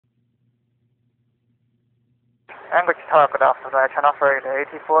Anchorage Tower, good afternoon. Channel freight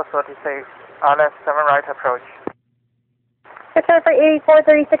 8436, RLS 7 right approach. Channel freight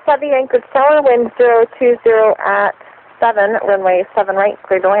 8436 heavy, Anchorage Tower, wind 020 at 7, runway 7 right,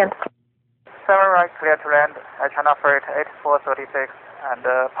 clear to land. 7 right, clear to land. Channel freight 8436 and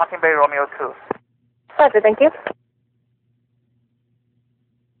parking bay Romeo 2. Roger, thank you.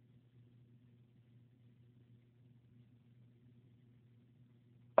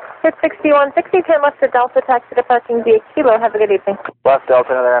 It's 6160, turn left to Delta, taxi to parking via Kilo. Have a good evening. Left Delta,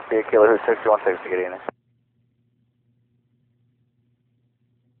 another FBA Kilo, who's 6160, good evening.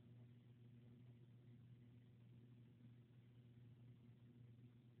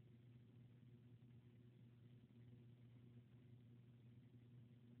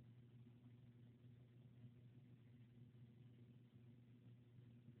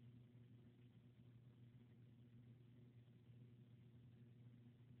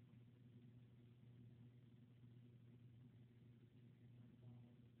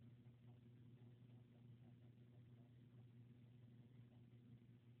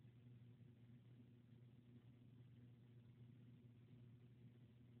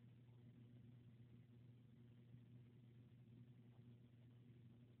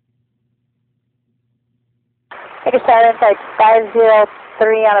 Take a shot inside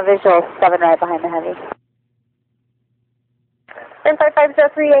 503 on a visual, 7 right behind the heavy.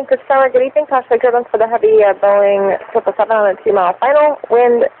 5503, Anchorage Tower, good evening. Caution clearance for the heavy Boeing 777 on a 2-mile final.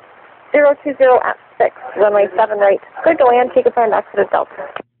 Wind 020 at 6, runway 7 right. Clear to land, take a turn, exit at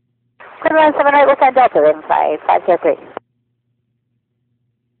Delta. Clear to land 7 right, we'll send Delta in 503.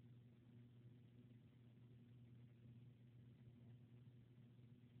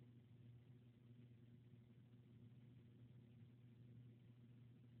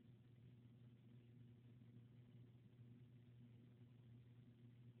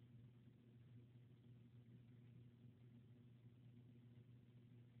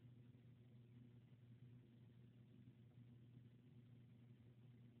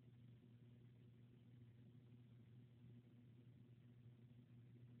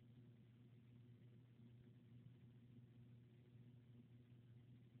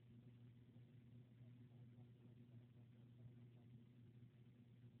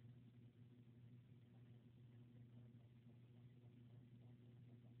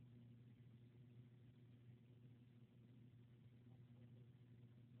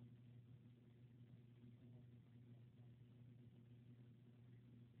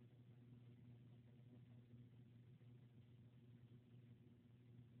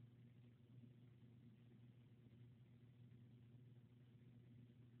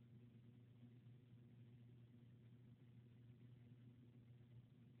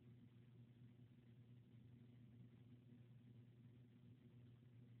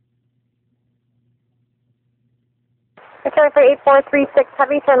 Channel freight 8436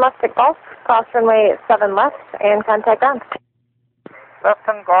 heavy, turn left at Golf, cross runway 7 left, and contact ground. Left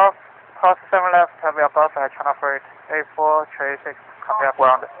and golf, cross 7 left, heavy golf at channel freight 8436, contact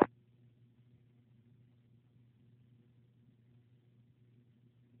ground.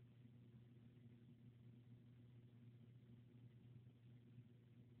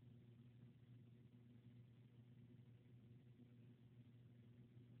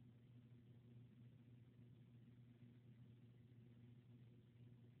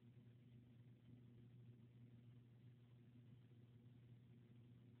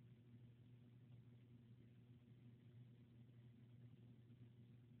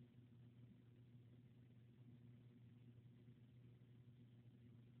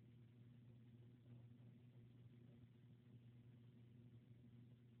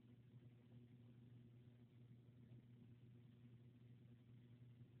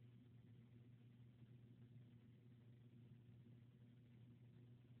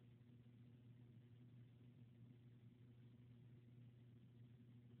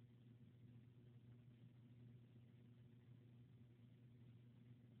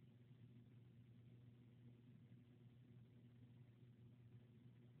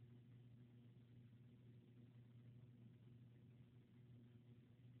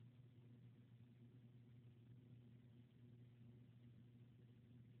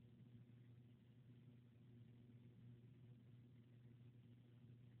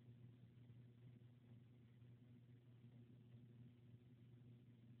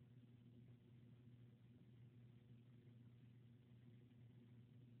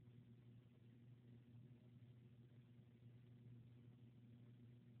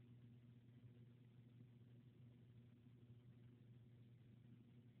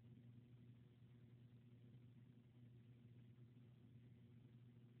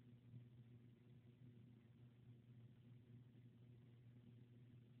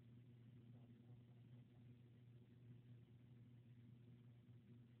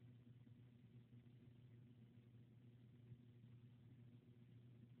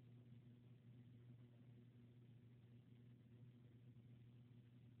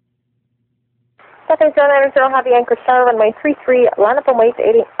 CATHAY 090 Heavy Anchorage Tower, runway 33, line up and wait,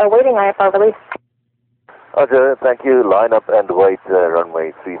 awaiting IFR release. Roger, thank you. Line up and wait,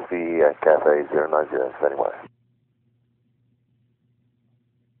 runway 33, CATHAY 090, standing by.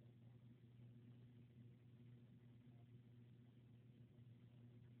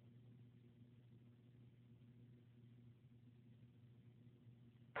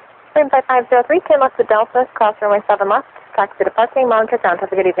 Frame 5503, 10 left to Delta, cross runway 7 left, taxi to parking, monitor ground.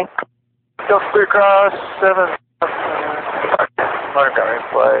 Have a good evening. Delta 3 cross, 7, Montgomery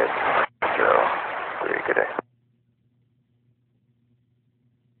flight, 03, good day.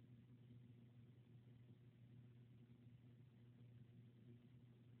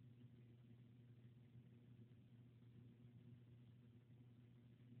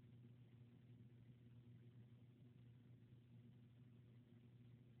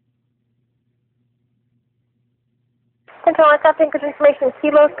 Control, I've got the Anchorage information,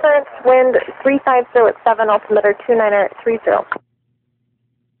 kilos current, wind 350 at 7, altimeter 2930.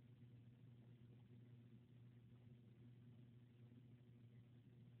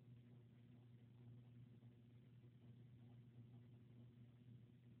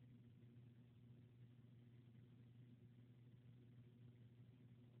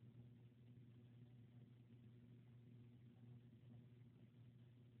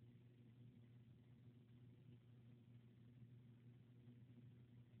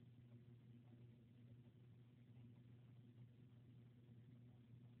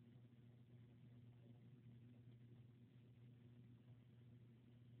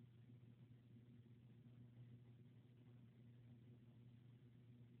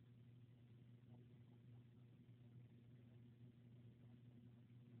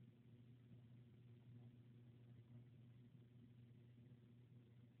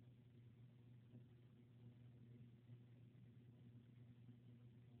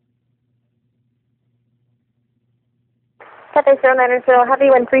 CATHAY 090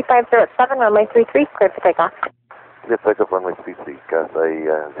 Heavy, wind 350 at 7, runway 33, cleared for takeoff. Clear takeoff, runway 33, CATHAY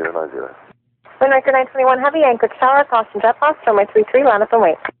 090. Wind Record 921 Heavy, Anchorage Tower, caution jet loss, runway 33, line up and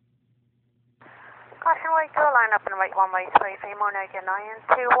wait. Caution wait, go line up and wait, runway 33, Monaco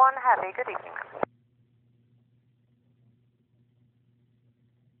 921 Heavy, good evening.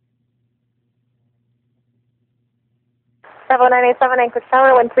 7987 Anchorage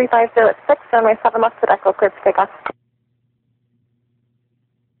Tower, wind 350 at 6, runway 7 left to Echo, cleared for takeoff.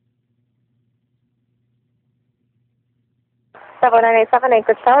 7987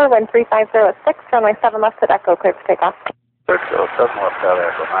 Anchorage Tower, wind 350 at 6, runway 7 left to Echo, cleared for takeoff. 6, 7 left out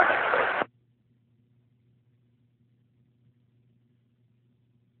Echo 9.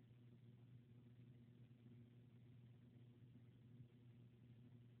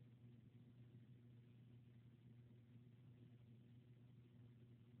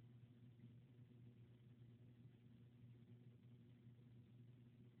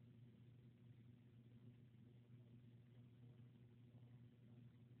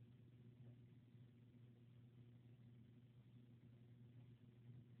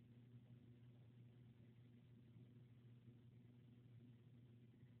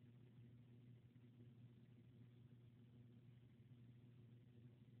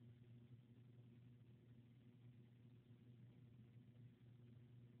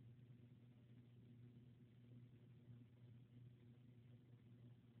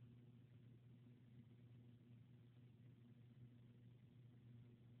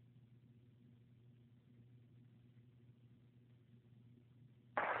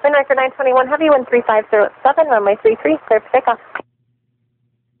 Wind Record 921 Heavy, wind 350 at 7, runway 33, cleared for takeoff.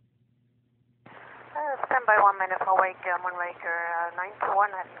 Stand by 1 minute for wake, Wind Record 921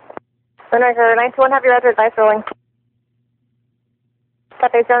 Heavy. Wind Record 921 Heavy, roger, advice rolling.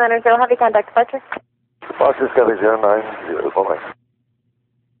 CATHAY 090 Heavy, contact departure. Departure CATHAY 090, bye-bye.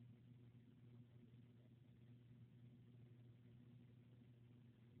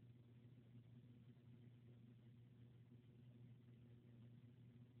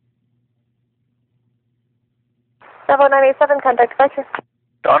 Bravo 987, contact departure.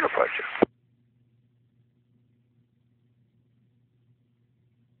 On departure.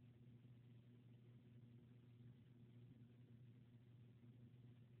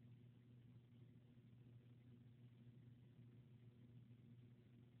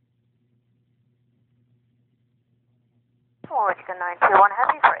 Wind Record 921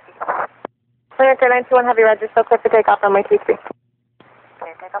 Heavy, ready. Wind Record 921 Heavy, roger, still clear for takeoff, runway 33.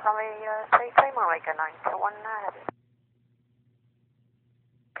 Okay, take off runway 33, Wind Record 921 Heavy.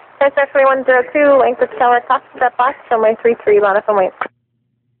 Air 3102, Anchorage Tower, caution jet box, runway 33, line up and wait.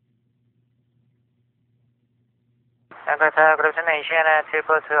 Anchorage Tower, good afternoon, ASIANA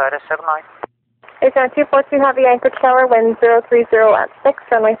 242, at 79. ASIANA 242 Heavy, Anchorage Tower, wind 030 at 6,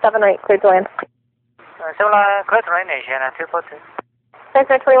 runway 7 right, cleared to land. 7 clear to land, ASIANA 242.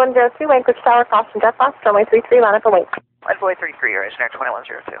 ASIANA 2102, Anchorage Tower, caution jet blast, runway 33, line up and wait. Runway 33, ASIANA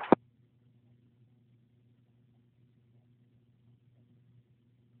 2102.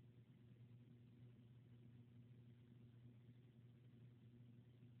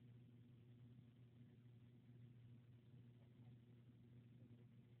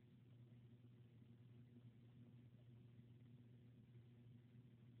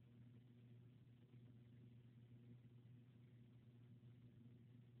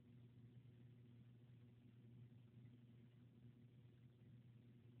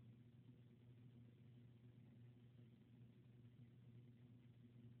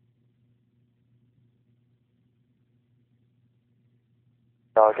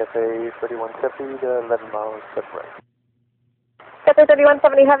 CATHAY 3170 to 11 miles, 7 right. CATHAY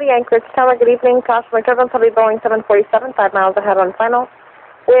 3170 Heavy, Anchorage Tower, good evening. Caution for turbulence, heavy Boeing 747, 5 miles ahead on final.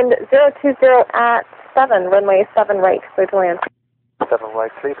 Wind 020 at 7, runway 7 right, clear to land. 7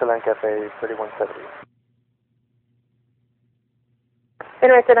 right, clear to land, CATHAY 3170.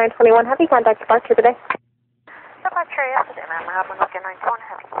 International 921 Heavy, contact departure today. Departure yesterday, ma'am. I have one looking 921.